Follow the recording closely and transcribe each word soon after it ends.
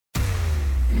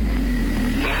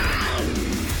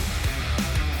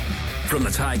From the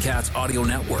Ticats Audio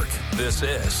Network, this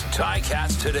is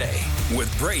Ticats Today with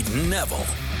Brayden Neville.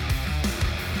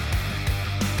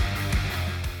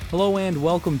 Hello and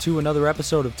welcome to another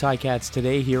episode of Ticats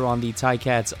Today here on the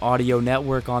Ticats Audio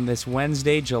Network on this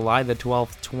Wednesday, July the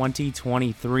 12th,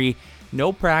 2023.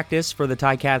 No practice for the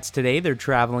Ticats today. They're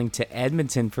traveling to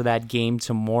Edmonton for that game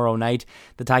tomorrow night.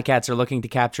 The Ticats are looking to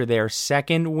capture their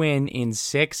second win in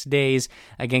 6 days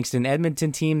against an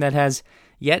Edmonton team that has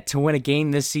yet to win a game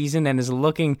this season and is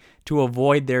looking to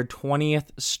avoid their 20th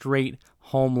straight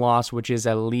home loss, which is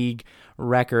a league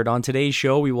record. On today's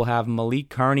show, we will have Malik,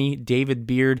 Carney, David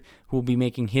Beard, who will be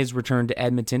making his return to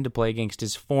Edmonton to play against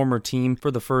his former team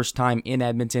for the first time in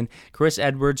Edmonton. Chris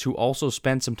Edwards, who also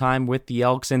spent some time with the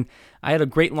Elks, and I had a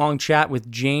great long chat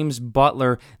with James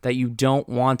Butler that you don't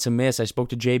want to miss. I spoke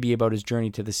to JB about his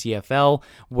journey to the CFL,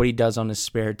 what he does on his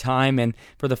spare time, and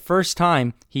for the first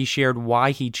time, he shared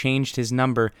why he changed his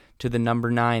number to the number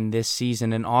 9 this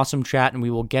season. An awesome chat, and we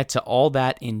will get to all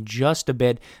that in just a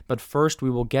bit, but first we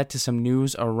will get to some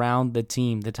news around the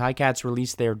team. The Ticats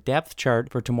released their depth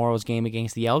chart for tomorrow's game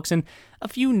against the Elks, and a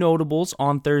few notables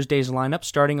on Thursday's lineup.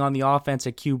 Starting on the offense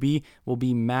at QB will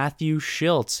be Matthew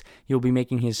Schultz. He'll be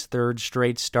making his third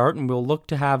straight start, and we'll look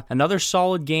to have another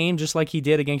solid game just like he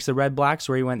did against the Red Blacks,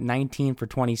 where he went 19 for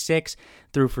 26,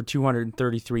 threw for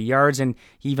 233 yards, and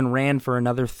he even ran for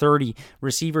another 30.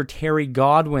 Receiver Terry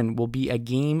Godwin will be a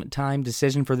game-time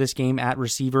decision for this game at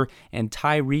receiver, and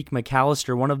Tyreek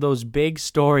McAllister, one of those big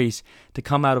stories to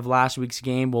come out of last week's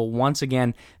game, will once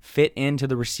again fit into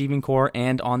the receiving core,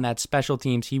 and on that special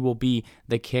teams, he will be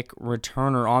the kick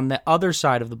returner. On the other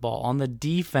side of the ball, on the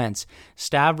defense,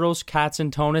 Stavros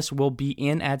Katsantonis will be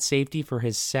in at safety for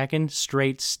his second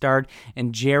straight start,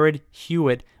 and Jared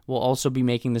Hewitt will also be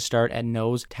making the start at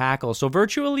nose tackle. So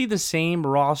virtually the same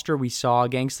roster we saw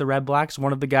against the Red Blacks.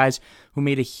 One of the guys who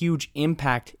made a huge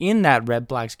impact in that Red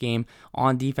Blacks game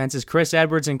on defense is Chris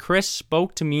Edwards, and Chris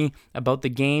spoke to me about the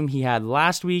game he had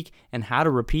last week and how to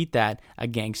repeat that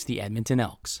against the Edmonton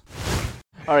Elks.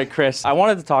 All right, Chris, I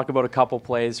wanted to talk about a couple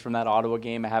plays from that Ottawa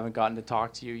game I haven't gotten to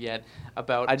talk to you yet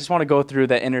about. I just want to go through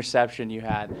the interception you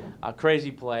had. A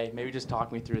crazy play. Maybe just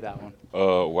talk me through that one.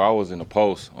 Well, I was in the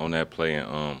post on that play, and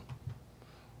as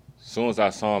soon as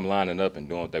I saw him lining up and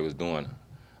doing what they was doing,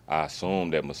 I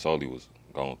assumed that Masoli was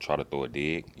going to try to throw a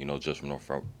dig, just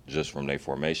from their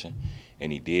formation.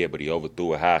 And he did, but he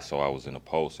overthrew it high, so I was in the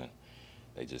post, and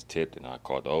they just tipped, and I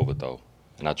caught the overthrow.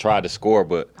 And I tried to score,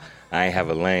 but I didn't have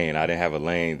a lane. I didn't have a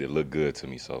lane that looked good to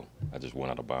me, so I just went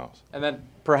out of bounds. And then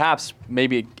perhaps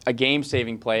maybe a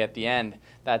game-saving play at the end,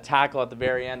 that tackle at the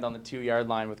very end on the 2-yard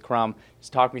line with Crum.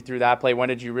 Just talk me through that play. When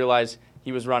did you realize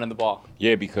he was running the ball?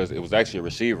 Yeah, because it was actually a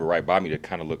receiver right by me that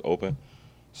kind of looked open.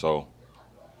 So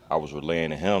I was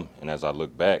relaying to him, and as I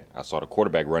looked back, I saw the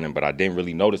quarterback running, but I didn't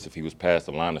really notice if he was past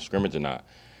the line of scrimmage or not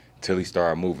until he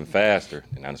started moving faster.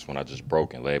 And that's when I just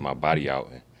broke and laid my body out,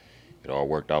 and it all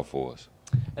worked out for us.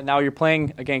 And now you're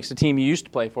playing against a team you used to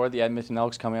play for, the Edmonton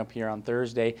Elks, coming up here on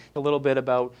Thursday. A little bit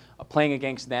about playing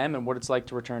against them and what it's like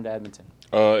to return to Edmonton.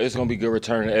 It's going to be good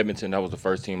returning to Edmonton. That was the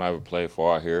first team I ever played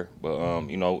for out here. But,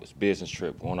 it's a business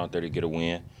trip, going out there to get a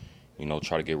win,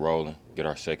 try to get rolling, get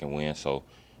our second win. So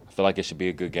I feel like it should be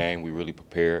a good game. We really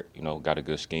prepared, got a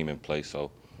good scheme in place.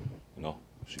 So, it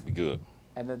should be good.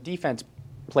 And the defense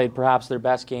played perhaps their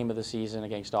best game of the season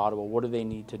against Ottawa. What do they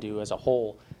need to do as a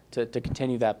whole to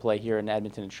continue that play here in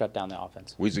Edmonton and shut down the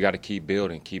offense? We just got to keep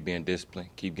building, keep being disciplined,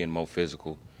 keep getting more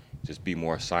physical, just be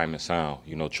more assignment sound.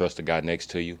 Trust the guy next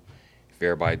to you. If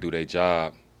everybody do their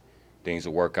job, things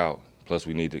will work out. Plus,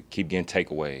 we need to keep getting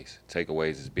takeaways.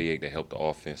 Takeaways is big. They help the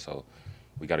offense, so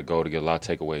we got to go to get a lot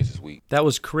of takeaways this week. That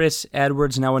was Chris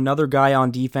Edwards. Now another guy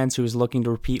on defense who is looking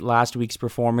to repeat last week's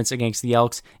performance against the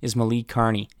Elks is Malik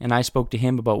Carney, and I spoke to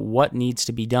him about what needs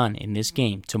to be done in this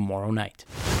game tomorrow night.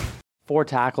 4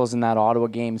 tackles in that Ottawa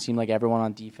game. It seemed like everyone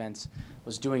on defense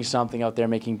was doing something out there,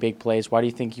 making big plays. Why do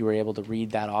you think you were able to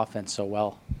read that offense so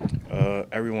well?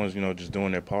 Everyone's, just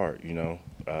doing their part,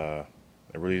 It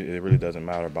really doesn't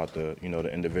matter about the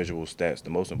individual stats.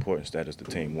 The most important stat is the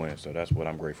team win, so that's what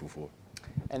I'm grateful for.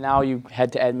 And now you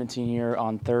head to Edmonton here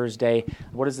on Thursday.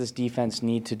 What does this defense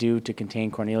need to do to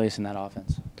contain Cornelius in that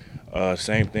offense?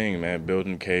 Same thing, man.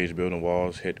 Building cage, building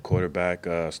walls, hit the quarterback,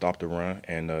 stop the run,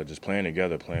 and just playing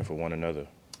together, playing for one another.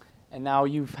 And now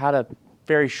you've had a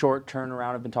very short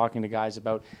turnaround. I've been talking to guys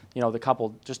about,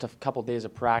 just a couple days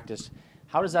of practice.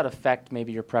 How does that affect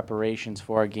maybe your preparations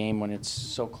for a game when it's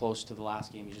so close to the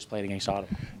last game you just played against Ottawa?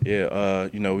 Yeah,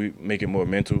 we make it more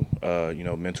mental,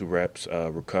 mental reps,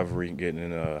 recovery, getting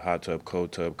in a hot tub,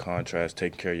 cold tub, contrast,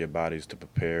 taking care of your bodies to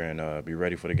prepare and be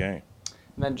ready for the game.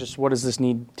 And then just what does this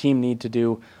team need to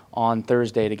do on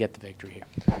Thursday to get the victory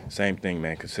here? Same thing,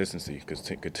 man. Consistency.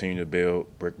 Continue to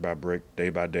build brick by brick, day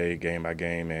by day, game by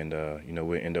game, and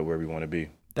we'll end up where we want to be.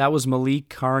 That was Malik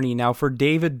Carney. Now for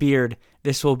David Beard,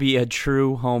 this will be a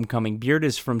true homecoming. Beard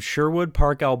is from Sherwood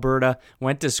Park, Alberta,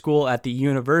 went to school at the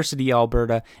University of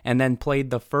Alberta, and then played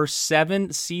the first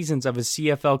 7 seasons of his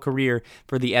CFL career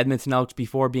for the Edmonton Elks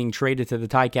before being traded to the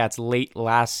Ticats late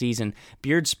last season.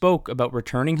 Beard spoke about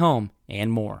returning home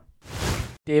and more.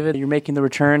 David, you're making the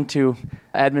return to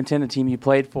Edmonton, a team you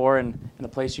played for and the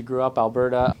place you grew up,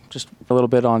 Alberta. Just a little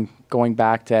bit on going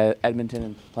back to Edmonton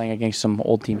and playing against some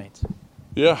old teammates.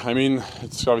 Yeah, I mean,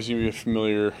 it's obviously going to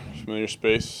be a familiar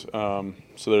space, so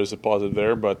there's a positive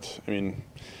there. But, I mean,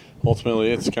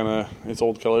 ultimately it's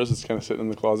old colors. It's kind of sitting in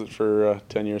the closet for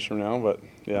 10 years from now. But,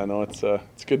 yeah, no, it's a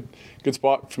good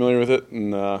spot, familiar with it,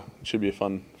 and it should be a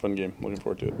fun game. Looking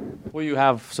forward to it. Will you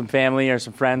have some family or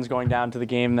some friends going down to the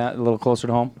game that a little closer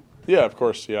to home? Yeah, of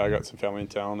course. Yeah, I got some family in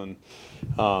town, and,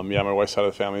 my wife's side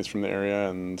of the family is from the area,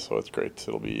 and so it's great.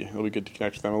 It'll be good to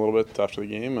connect with them a little bit after the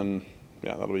game, and,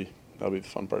 yeah, that'll be the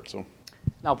fun part. So,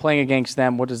 now playing against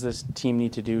them, what does this team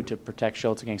need to do to protect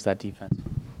Schultz against that defense?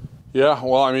 Yeah,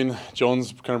 well, I mean,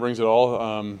 Jones kind of brings it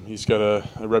all. He's got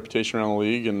a reputation around the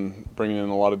league and bringing in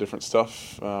a lot of different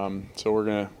stuff. So we're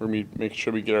gonna make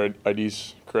sure we get our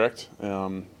IDs correct,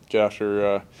 get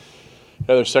after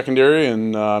their secondary,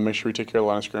 and make sure we take care of the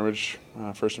line of scrimmage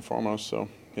first and foremost. So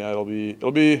yeah, it'll be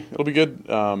good.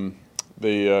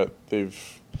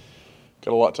 They've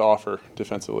got a lot to offer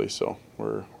defensively, so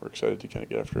we're excited to kind of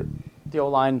get after it. The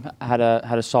O-line had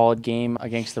a solid game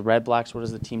against the Red Blacks. What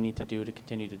does the team need to do to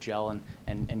continue to gel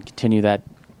and continue that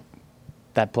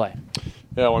play?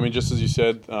 Yeah, well, I mean, just as you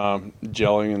said,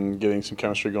 gelling and getting some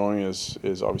chemistry going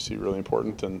is obviously really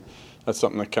important, and that's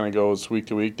something that kind of goes week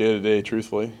to week, day to day,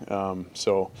 truthfully.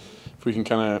 So if we can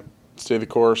kind of stay the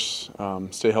course,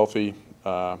 stay healthy,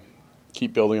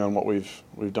 keep building on what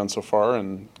we've done so far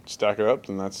and stack it up,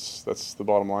 then that's the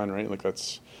bottom line, right? Like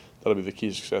that'll be the key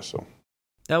to success. So.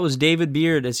 That was David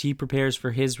Beard as he prepares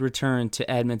for his return to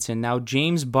Edmonton. Now,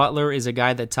 James Butler is a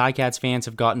guy that Ticats fans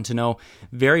have gotten to know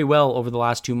very well over the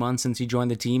last 2 months since he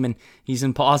joined the team, and he's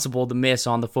impossible to miss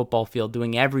on the football field,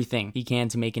 doing everything he can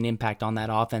to make an impact on that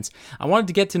offense. I wanted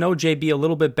to get to know JB a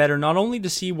little bit better, not only to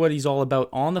see what he's all about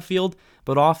on the field,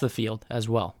 but off the field as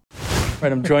well.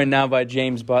 Right, I'm joined now by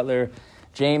James Butler.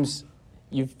 James,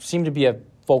 you seem to be a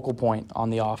focal point on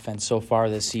the offense so far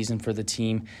this season for the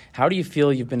team. How do you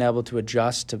feel you've been able to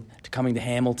adjust to coming to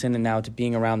Hamilton and now to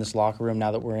being around this locker room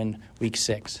now that we're in week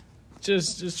 6?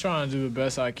 Just trying to do the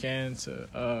best I can to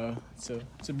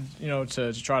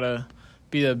try to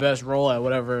be the best role at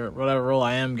whatever role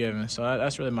I am given. So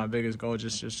that's really my biggest goal.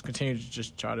 Just continue to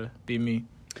just try to be me.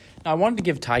 Now, I wanted to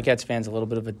give Ticats fans a little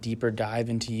bit of a deeper dive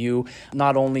into you,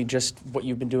 not only just what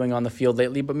you've been doing on the field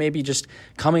lately, but maybe just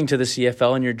coming to the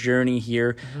CFL and your journey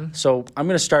here. Mm-hmm. So I'm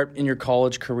going to start in your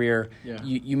college career. Yeah.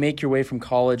 You make your way from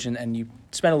college and you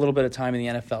spend a little bit of time in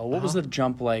the NFL. What was the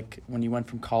jump like when you went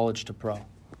from college to pro?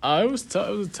 It was tough.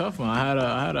 It was a tough one. I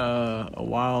had a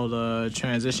wild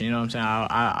transition. You know what I'm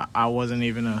saying? I wasn't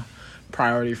even a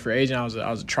priority free agent.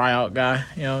 I was a tryout guy,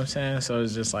 you know what I'm saying? So it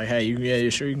was just like, hey, you're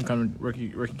sure you can come to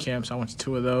rookie camps. I went to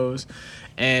 2 of those,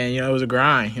 and it was a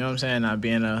grind, you know what I'm saying? Not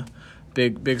being a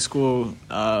big school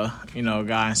guy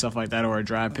and stuff like that, or a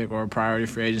draft pick or a priority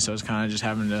free agent. So it's kind of just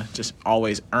having to just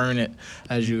always earn it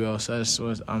as you go. So that's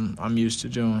what I'm used to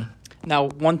doing. Now,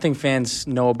 one thing fans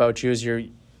know about you is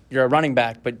you're a running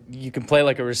back, but you can play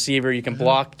like a receiver, you can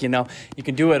block, you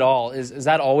can do it all. Has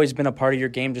that always been a part of your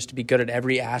game, just to be good at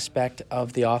every aspect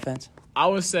of the offense? I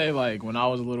would say, like, when I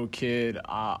was a little kid,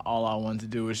 all I wanted to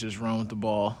do was just run with the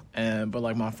ball. But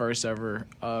like, my first ever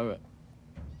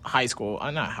high school,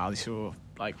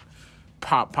 like,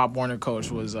 Pop Warner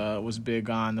coach was big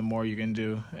on the more you can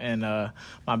do. And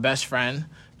my best friend,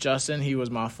 Justin, he was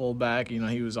my fullback.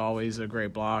 He was always a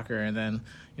great blocker. And then,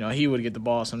 he would get the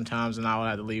ball sometimes, and I would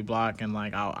have to lead block. And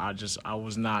like, I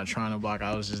was not trying to block.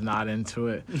 I was just not into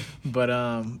it. But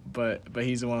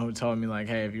he's the one who told me, like,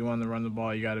 hey, if you want to run the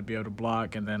ball, you got to be able to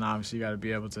block, and then obviously you got to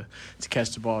be able to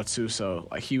catch the ball too. So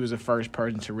like, he was the first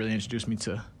person to really introduce me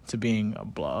to being a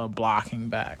blocking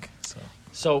back.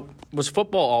 So was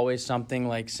football always something,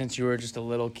 like, since you were just a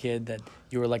little kid, that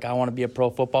you were like, I want to be a pro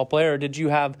football player? Or did you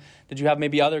have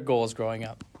maybe other goals growing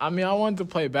up? I mean, I wanted to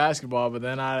play basketball, but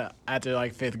then after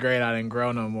like 5th grade, I didn't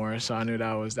grow no more, so I knew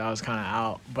that was kind of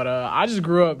out. But I just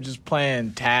grew up just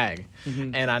playing tag,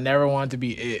 and I never wanted to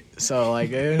be it. So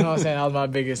like, you know what I'm saying? That was my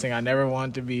biggest thing. I never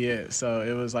wanted to be it. So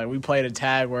it was like we played a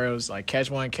tag where it was like catch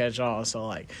one, catch all. So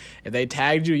like if they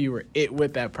tagged you, you were it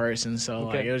with that person. So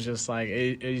like it was just like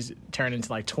it just turned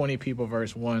into like 20 people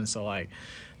versus one. So like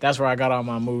that's where I got all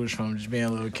my moves from, just being a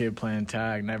little kid playing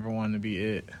tag, never wanted to be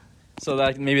it. So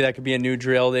that maybe that could be a new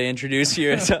drill they introduce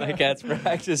you at Ticats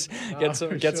practice.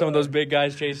 Get some of those big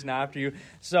guys chasing after you.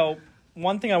 So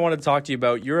one thing I wanted to talk to you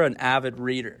about, you're an avid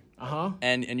reader.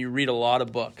 And you read a lot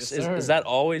of books. Yes, Is that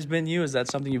always been you? Is that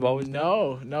something you've always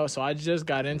done? No. So I just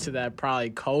got into that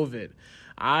probably COVID.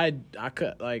 I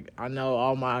could I know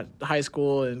all my high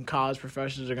school and college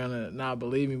professors are gonna not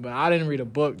believe me, but I didn't read a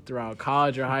book throughout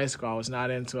college or high school. I was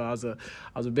not into it. I was a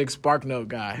big SparkNote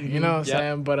guy. You know what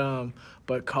I'm saying?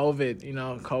 But COVID,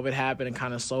 COVID happened and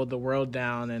kind of slowed the world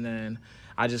down, and then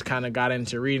I just kind of got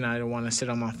into reading. I didn't want to sit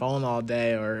on my phone all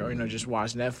day or just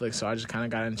watch Netflix. So I just kind of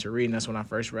got into reading. That's when I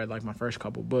first read my first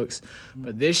couple books.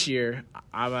 But this year,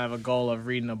 I have a goal of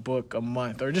reading a book a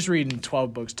month or just reading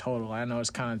 12 books total. I know it's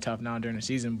kind of tough now during the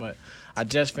season, but I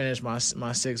just finished my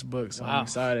 6 books. So I'm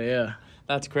excited, yeah.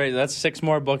 That's great. That's 6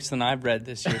 more books than I've read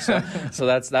this year. So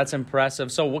that's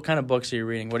impressive. So what kind of books are you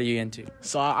reading? What are you into?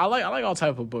 So I like all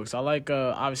type of books. I like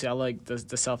obviously I like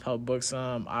the self-help books.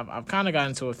 I've kind of got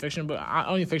into a fiction book.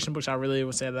 Only fiction books I really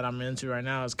would say that I'm into right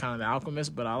now is kind of The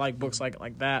Alchemist. But I like books like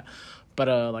that. But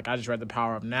I just read The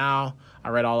Power of Now. I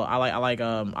like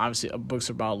obviously books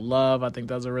about love. I think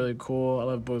those are really cool. I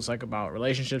love books about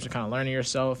relationships and kind of learning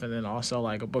yourself, and then also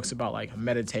books about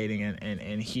meditating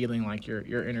and healing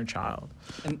your inner child.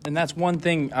 And that's one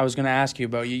thing I was going to ask you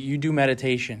about. You do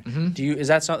meditation. Do you? Is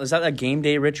that a game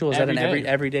day ritual? Is that an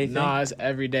everyday thing? No, it's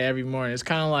every day, every morning. It's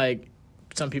kind of like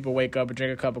some people wake up and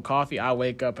drink a cup of coffee. I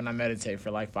wake up and I meditate for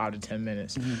 5 to 10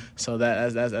 minutes. So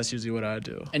that's usually what I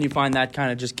do. And you find that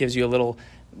kind of just gives you a little.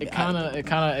 It kind of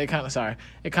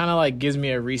gives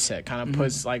me a reset. Kind of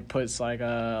puts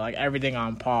everything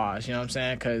on pause. You know what I'm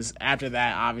saying? Because after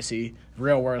that, obviously,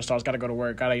 real world starts. Got to go to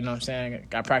work. Got to, you know what I'm saying?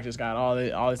 Got practice. Got all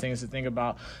the things to think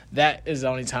about. That is the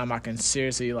only time I can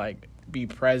seriously be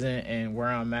present and where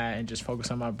I'm at and just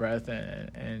focus on my breath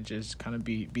and just kind of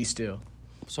be still.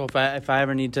 So if I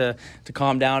ever need to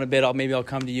calm down a bit, I'll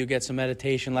come to you, get some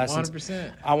meditation lessons.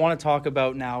 100%. I want to talk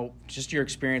about now just your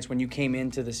experience when you came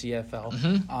into the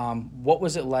CFL. What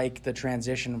was it like, the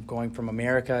transition of going from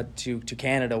America to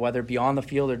Canada, whether it be on the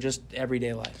field or just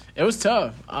everyday life? It was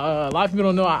tough. A lot of people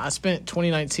don't know I spent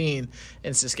 2019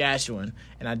 in Saskatchewan,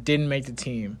 and I didn't make the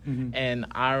team. And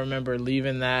I remember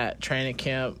leaving that training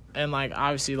camp, and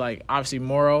obviously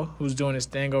Morrow, who's doing his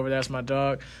thing over there, that's my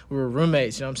dog. We were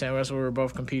roommates, you know what I'm saying? That's what we were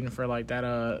both competing for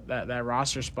that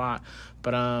roster spot.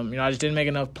 But I just didn't make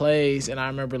enough plays, and I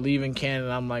remember leaving Canada,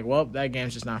 and I'm like, well, that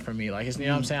game's just not for me. You know what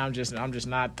I'm saying? I'm just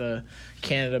not the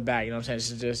Canada back. You know what I'm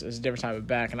saying? It's a different type of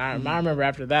back. And I remember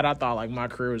after that, I thought my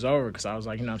career was over because I was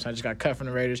like, you know what I'm saying? I just got cut from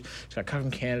the Raiders, just got cut from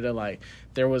Canada.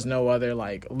 There was no other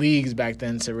leagues back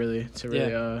then to really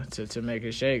to make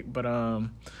it shake. But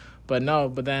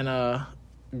then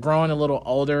growing a little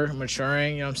older,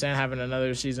 maturing, you know what I'm saying, having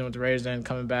another season with the Raiders, then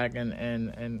coming back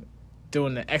and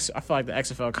doing I feel like the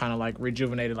XFL kind of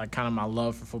rejuvenated kind of my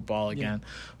love for football again.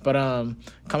 But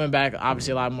coming back,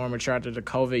 obviously a lot more mature after the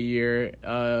COVID year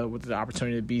with the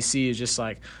opportunity to BC is just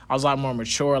I was a lot more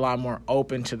mature, a lot more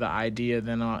open to the idea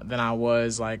than I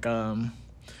was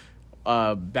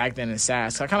back then in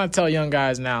SAS. I kind of tell young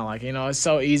guys now, it's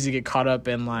so easy to get caught up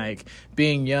in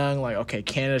being young, okay,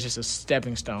 Canada's just a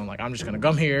stepping stone. I'm just gonna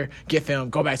come here, get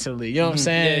filmed, go back to the league. You know what I'm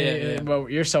saying? Yeah. But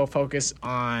you're so focused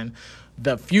on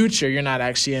the future, you're not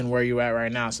actually in where you at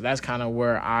right now. So that's kind of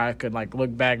where I could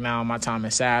look back now on my time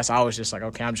at SAS. I was just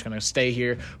okay, I'm just gonna stay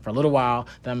here for a little while,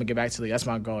 then I'm gonna get back to the league. That's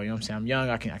my goal. You know what I'm saying? I'm young,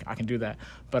 I can do that.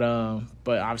 But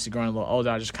obviously growing a little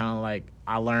older, I just kind of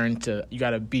I learned you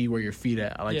got to be where your feet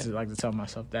at. I like to tell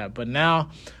myself that. But now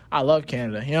I love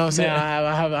Canada. You know what I'm saying?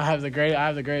 Yeah. I have the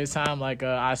greatest time.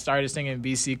 I started singing in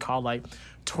BC called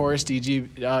touristy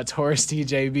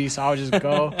JB, so I would just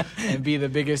go and be the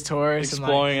biggest tourist,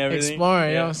 exploring everything. You know what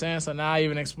I'm saying? So now I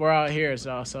even explore out here.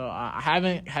 So I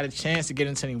haven't had a chance to get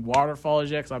into any waterfalls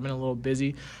yet because I've been a little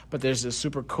busy. But there's this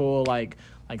super cool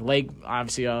Lake,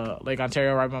 obviously, Lake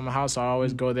Ontario right by my house. So I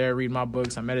always go there, read my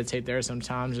books. I meditate there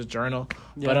sometimes, just journal.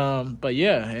 Yeah. But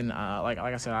yeah, and like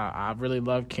I said, I really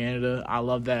love Canada. I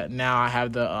love that now I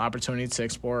have the opportunity to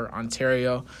explore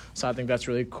Ontario. So I think that's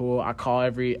really cool. I call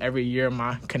every year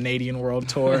my Canadian World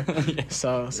Tour.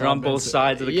 So you're on both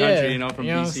sides of the country, from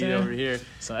BC to over here.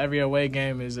 So every away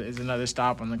game is another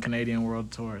stop on the Canadian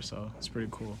World Tour. So it's pretty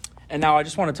cool. And now I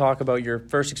just want to talk about your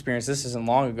first experience. This isn't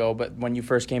long ago, but when you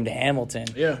first came to Hamilton,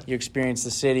 you experienced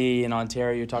the city in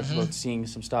Ontario. You talked about seeing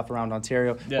some stuff around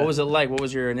Ontario. Yeah. What was it like? What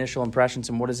was your initial impressions,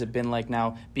 and what has it been like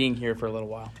now being here for a little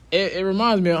while? It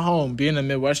reminds me of home, being a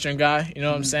Midwestern guy. You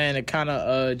know what I'm saying? It kind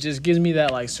of just gives me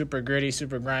that super gritty,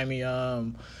 super grimy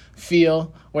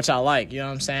feel, which I like. You know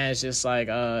what I'm saying? It's just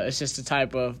it's just the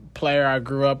type of player I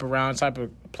grew up around, type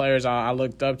of players I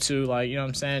looked up to. You know what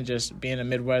I'm saying? Just being a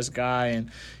Midwest guy and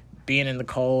being in the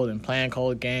cold and playing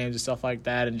cold games and stuff like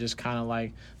that, and just kind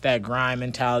of that grind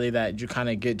mentality that you kind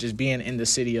of get just being in the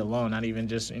city alone, not even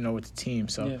just with the team.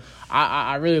 So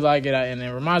I really like it, and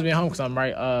it reminds me of home because I'm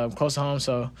right close to home.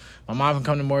 So my mom can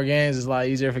come to more games. It's a lot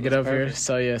easier if I get up here.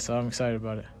 So so I'm excited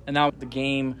about it. And now the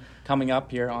game coming up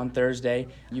here on Thursday,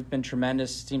 you've been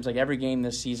tremendous. It seems like every game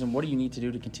this season. What do you need to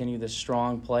do to continue this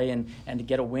strong play and to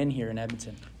get a win here in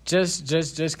Edmonton?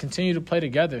 Just continue to play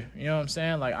together. You know what I'm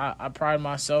saying? I pride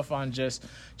myself on just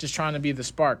trying to be the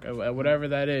spark, whatever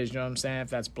that is. You know what I'm saying? If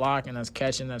that's blocking, that's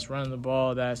catching, that's running the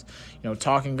ball, that's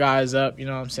talking guys up. You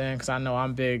know what I'm saying? Because I know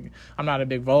I'm not a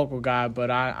big vocal guy,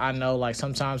 but I know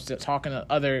sometimes talking up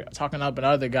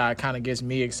another guy kind of gets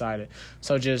me excited.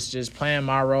 So just playing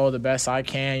my role the best I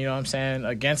can. You know what I'm saying?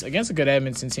 Against a good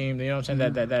Edmonton team. You know what I'm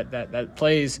saying? That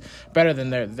plays better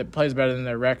than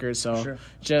their record. So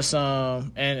just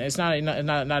and it's not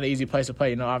an easy place to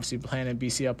play. Obviously playing in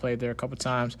BC, I played there a couple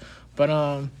times,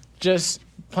 but just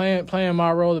playing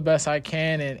my role the best I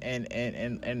can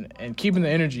and keeping the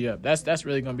energy up. That's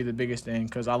really gonna be the biggest thing,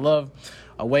 because I love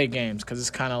away games, because it's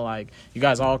kind of you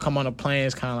guys all come on a plane.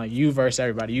 It's kind of you versus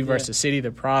everybody. You versus the city,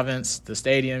 the province, the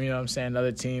stadium. You know what I'm saying?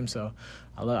 Another team. So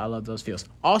I love those feels.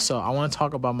 Also, I want to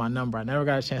talk about my number. I never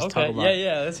got a chance to talk about it.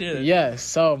 Yeah, let's hear it. Yes,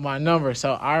 so my number.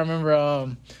 So I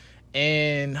remember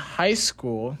in high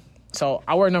school, so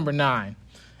I wear number 9.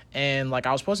 And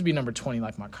I was supposed to be number 20,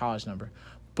 my college number.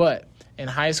 But in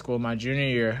high school, my junior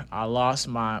year, I lost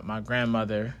my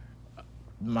grandmother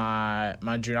my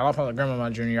junior. I lost my grandma my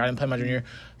junior year. I didn't play my junior year.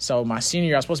 So my senior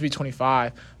year, I was supposed to be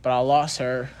 25, but I lost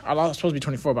her. I was supposed to be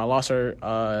 24, but I lost her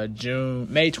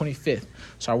May 25th.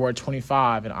 So I wore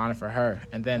 25 in honor for her.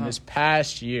 And then this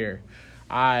past year,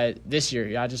 I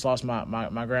just lost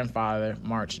my grandfather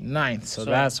March 9th. So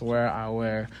that's where I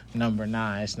wear number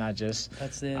 9. It's not just,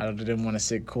 that's it. I didn't want to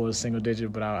sit cool as single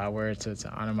digit, but I wear it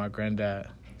to honor my granddad.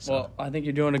 So. Well, I think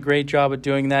you're doing a great job at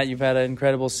doing that. You've had an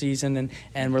incredible season,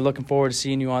 and we're looking forward to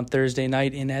seeing you on Thursday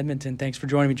night in Edmonton. Thanks for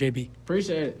joining me, JB.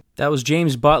 Appreciate it. That was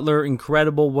James Butler.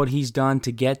 Incredible what he's done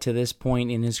to get to this point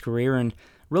in his career, and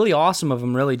really awesome of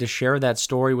him, really, to share that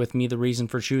story with me, the reason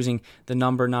for choosing the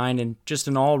number 9, and just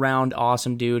an all-around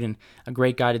awesome dude and a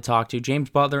great guy to talk to. James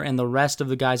Butler and the rest of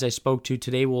the guys I spoke to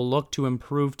today will look to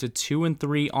improve to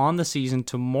 2-3 on the season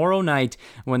tomorrow night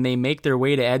when they make their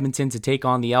way to Edmonton to take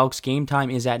on the Elks. Game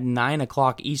time is at 9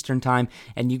 o'clock Eastern Time,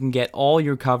 and you can get all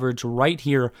your coverage right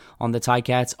here on the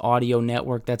Ticats Audio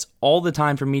Network. That's all the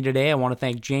time for me today. I want to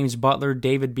thank James Butler,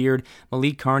 David Beard,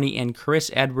 Malik Carney, and Chris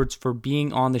Edwards for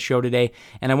being on the show today.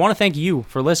 And I want to thank you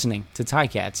for listening to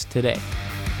Ticats Today.